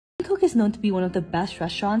Cook is known to be one of the best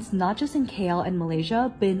restaurants not just in KL and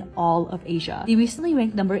Malaysia, but in all of Asia. They recently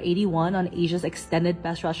ranked number 81 on Asia's extended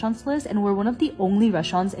best restaurants list and were one of the only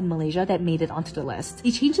restaurants in Malaysia that made it onto the list.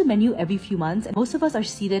 They change the menu every few months and most of us are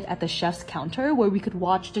seated at the chef's counter where we could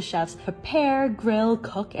watch the chefs prepare, grill,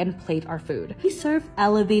 cook, and plate our food. They serve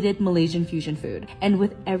elevated Malaysian fusion food, and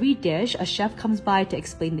with every dish, a chef comes by to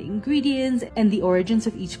explain the ingredients and the origins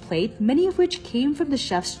of each plate, many of which came from the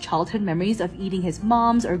chef's childhood memories of eating his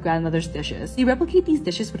mom's or grandmother's dishes. They replicate these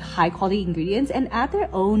dishes with high quality ingredients and add their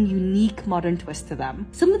own unique modern twist to them.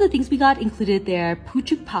 Some of the things we got included their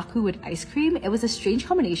pucuk paku with ice cream. It was a strange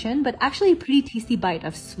combination, but actually a pretty tasty bite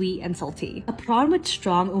of sweet and salty. A prawn with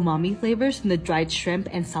strong umami flavors from the dried shrimp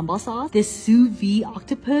and sambal sauce. This sous vide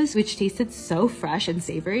octopus, which tasted so fresh and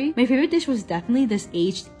savory. My favorite dish was definitely this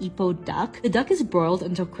aged Ipoh duck. The duck is broiled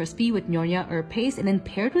until crispy with nyonya herb paste and then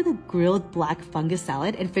paired with a grilled black fungus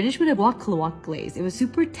salad and finished with a guac kelawak glaze. It was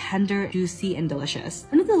super tender, juicy, and delicious.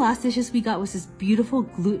 One of the last dishes we got was this beautiful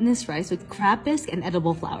glutinous rice with crab bisque and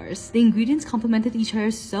edible flowers. The ingredients complemented each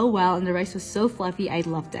other so well and the rice was so fluffy, I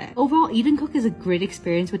loved it. Overall, Eat and Cook is a great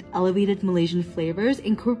experience with elevated Malaysian flavors,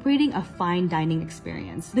 incorporating a fine dining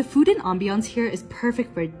experience. The food and ambiance here is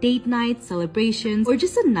perfect for date nights, celebrations, or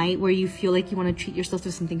just a night where you feel like you want to treat yourself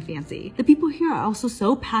to something fancy. The people here are also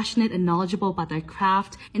so passionate and knowledgeable about their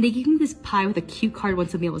craft, and they gave me this pie with a cute card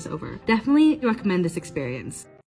once the meal was over. Definitely recommend this experience.